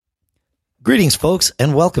Greetings, folks,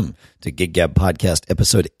 and welcome to Gig Gab Podcast,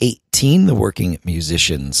 episode 18, the Working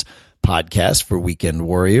Musicians podcast for Weekend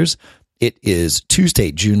Warriors. It is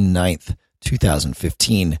Tuesday, June 9th,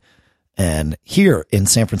 2015, and here in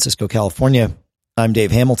San Francisco, California, I'm Dave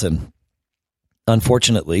Hamilton.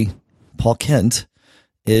 Unfortunately, Paul Kent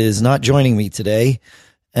is not joining me today.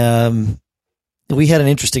 We had an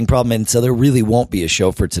interesting problem, and so there really won't be a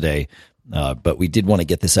show for today, but we did want to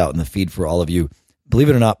get this out in the feed for all of you. Believe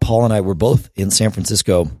it or not, Paul and I were both in San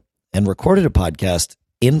Francisco and recorded a podcast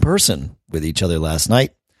in person with each other last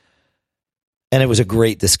night. And it was a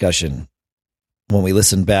great discussion. When we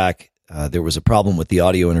listened back, there was a problem with the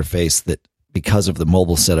audio interface that because of the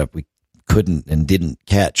mobile setup, we couldn't and didn't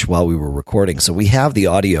catch while we were recording. So we have the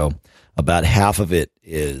audio. About half of it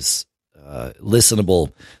is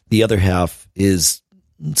listenable. The other half is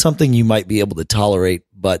something you might be able to tolerate.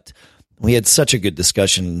 But we had such a good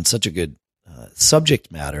discussion, such a good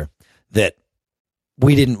subject matter that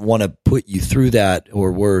we didn't want to put you through that,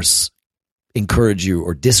 or worse, encourage you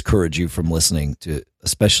or discourage you from listening to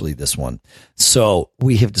especially this one. So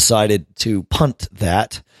we have decided to punt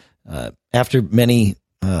that. After many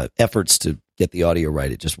efforts to get the audio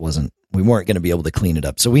right, it just we weren't going to be able to clean it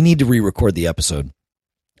up. So we need to re-record the episode,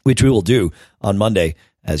 which we will do on Monday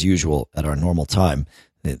as usual at our normal time.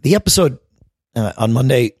 The episode on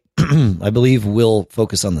Monday, I believe, will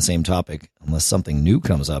focus on the same topic unless something new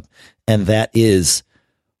comes up. And that is,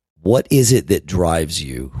 what is it that drives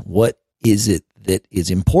you? What is it that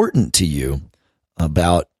is important to you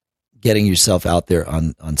about getting yourself out there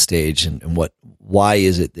on stage? And why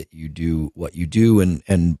is it that you do what you do?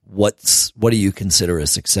 And what do you consider a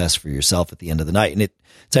success for yourself at the end of the night? And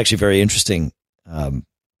it's actually very interesting.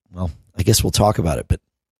 Well, I guess we'll talk about it, but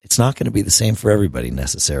it's not going to be the same for everybody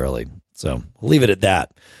necessarily. So we'll leave it at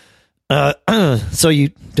that. So you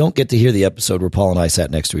don't get to hear the episode where Paul and I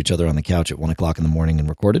sat next to each other on the couch at 1 o'clock in the morning and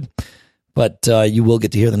recorded, but you will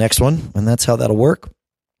get to hear the next one, and that's how that'll work.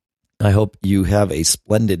 I hope you have a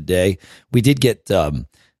splendid day. We did get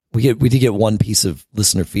one piece of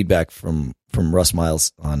listener feedback from Russ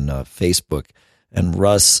Miles on Facebook, and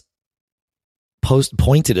Russ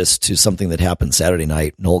pointed us to something that happened Saturday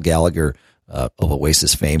night. Noel Gallagher of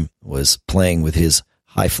Oasis fame was playing with his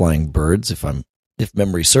High Flying Birds, if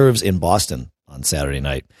memory serves, in Boston on Saturday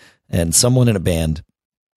night. And someone in a band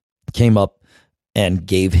came up and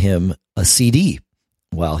gave him a CD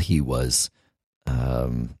while he was,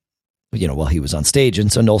 while he was on stage.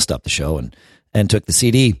 And so Noel stopped the show and took the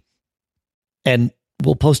CD. And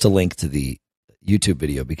we'll post a link to the YouTube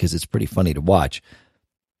video because it's pretty funny to watch.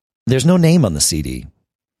 There's no name on the CD.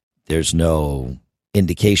 There's no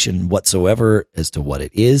indication whatsoever as to what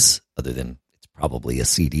it is, other than it's probably a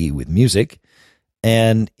CD with music.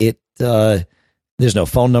 And there's no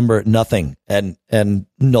phone number, nothing. And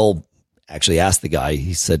Noel actually asked the guy,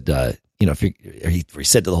 he said, he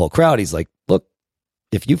said to the whole crowd, he's like, look,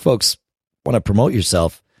 if you folks want to promote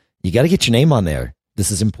yourself, you got to get your name on there.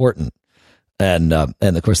 This is important. And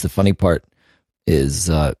of course, the funny part is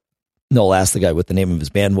Noel asked the guy what the name of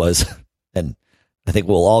his band was. And I think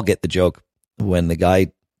we'll all get the joke when the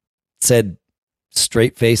guy said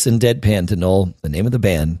straight face and deadpan to Noel, the name of the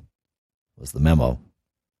band was The Memo.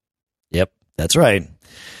 Yep, that's right.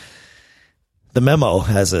 The Memo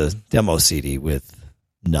has a demo CD with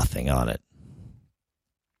nothing on it.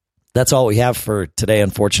 That's all we have for today,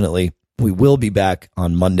 unfortunately. We will be back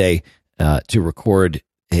on Monday to re-record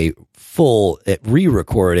a full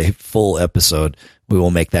episode. We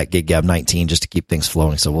will make that Gig Gab 19 just to keep things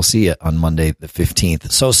flowing. So we'll see you on Monday the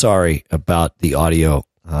 15th. So sorry about the audio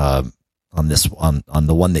on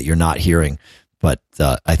the one that you're not hearing. But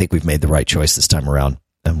I think we've made the right choice this time around,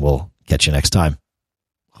 and we'll catch you next time.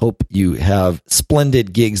 Hope you have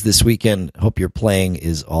splendid gigs this weekend. Hope your playing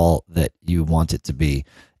is all that you want it to be.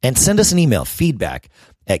 And send us an email,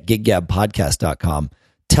 feedback@giggabpodcast.com.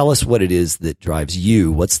 Tell us what it is that drives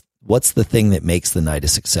you. What's the thing that makes the night a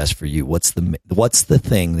success for you? What's the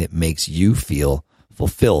thing that makes you feel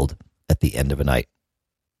fulfilled at the end of a night?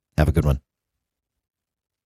 Have a good one.